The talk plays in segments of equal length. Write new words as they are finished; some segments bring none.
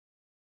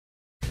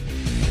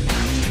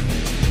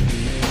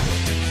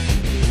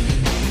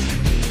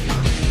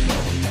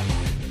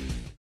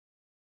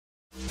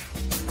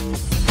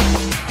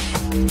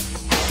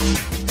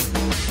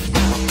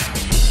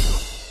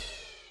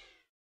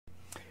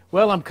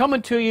Well, I'm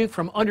coming to you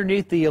from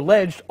underneath the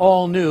alleged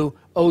all-new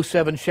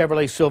 '07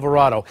 Chevrolet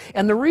Silverado.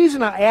 And the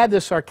reason I add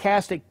this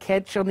sarcastic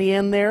catch on the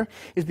end there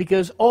is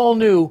because all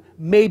new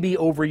may be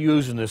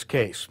overused in this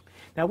case.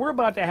 Now, we're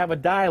about to have a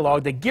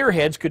dialogue that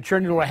gearheads could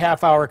turn into a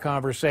half-hour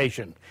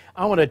conversation.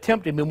 I want to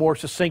attempt to be more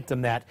succinct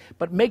than that,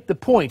 but make the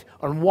point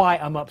on why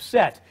I'm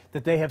upset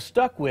that they have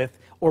stuck with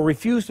or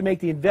refused to make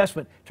the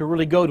investment to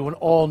really go to an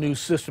all-new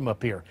system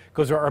up here,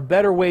 because there are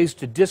better ways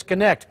to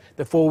disconnect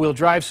the four-wheel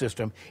drive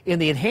system in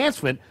the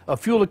enhancement of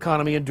fuel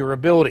economy and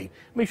durability.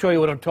 Let me show you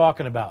what I'm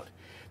talking about.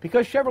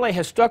 Because Chevrolet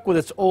has stuck with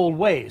its old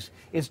ways,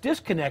 its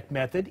disconnect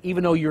method,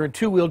 even though you're in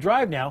two-wheel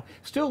drive now,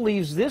 still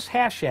leaves this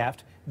half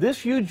shaft,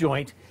 this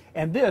U-joint,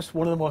 and this,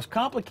 one of the most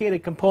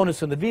complicated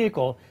components in the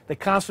vehicle, the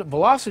constant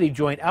velocity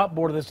joint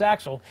outboard of this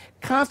axle,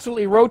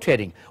 constantly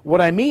rotating.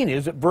 What I mean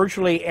is that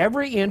virtually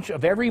every inch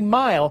of every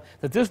mile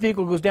that this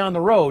vehicle goes down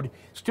the road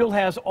still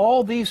has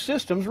all these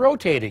systems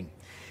rotating.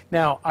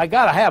 Now, I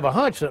gotta have a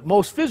hunch that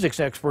most physics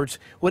experts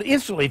would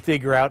instantly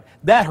figure out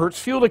that hurts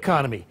fuel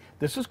economy.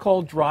 This is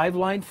called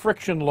driveline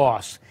friction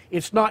loss.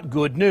 It's not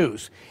good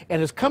news.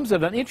 And it comes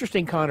at an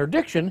interesting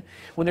contradiction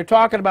when they're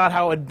talking about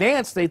how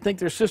advanced they think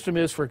their system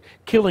is for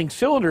killing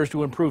cylinders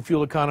to improve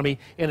fuel economy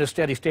in a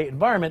steady state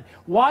environment.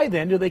 Why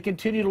then do they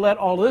continue to let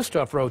all this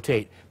stuff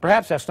rotate?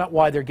 Perhaps that's not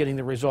why they're getting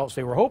the results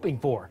they were hoping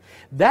for.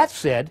 That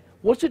said,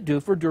 what's it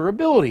do for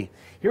durability?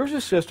 Here's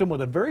a system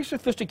with a very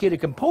sophisticated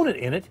component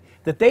in it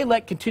that they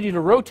let continue to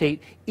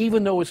rotate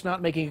even though it's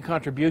not making a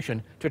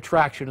contribution to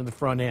traction in the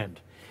front end.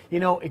 You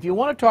know, if you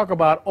want to talk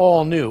about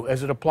all new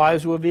as it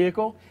applies to a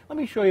vehicle, let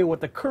me show you what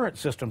the current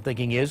system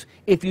thinking is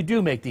if you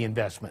do make the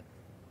investment.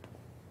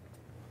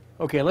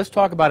 Okay, let's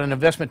talk about an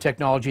investment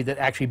technology that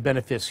actually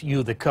benefits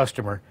you, the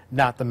customer,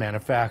 not the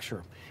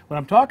manufacturer. What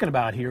I'm talking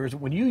about here is that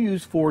when you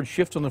use Ford's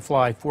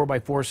shift-on-the-fly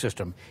 4x4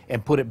 system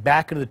and put it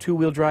back into the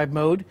two-wheel drive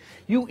mode,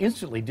 you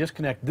instantly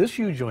disconnect this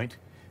U-joint,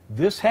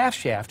 this half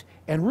shaft,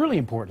 and really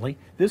importantly,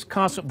 this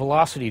constant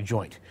velocity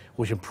joint,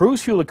 which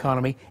improves fuel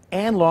economy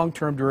and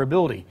long-term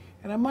durability.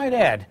 And I might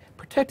add,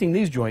 protecting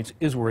these joints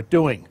is worth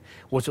doing.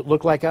 What's it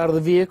look like out of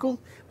the vehicle?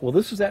 Well,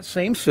 this is that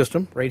same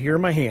system right here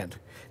in my hand.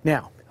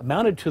 Now,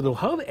 mounted to the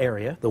hub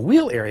area, the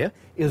wheel area,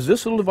 is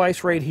this little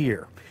device right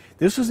here.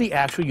 This is the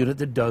actual unit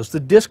that does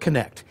the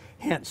disconnect.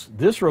 Hence,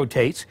 this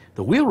rotates,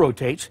 the wheel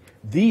rotates,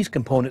 these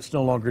components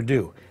no longer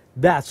do.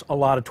 That's a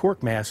lot of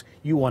torque mass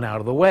you want out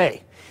of the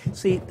way.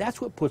 See, that's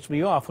what puts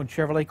me off when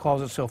Chevrolet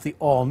calls itself the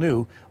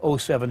all-new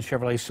 '07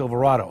 Chevrolet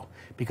Silverado,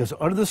 because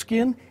under the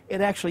skin, it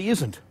actually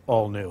isn't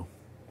all new.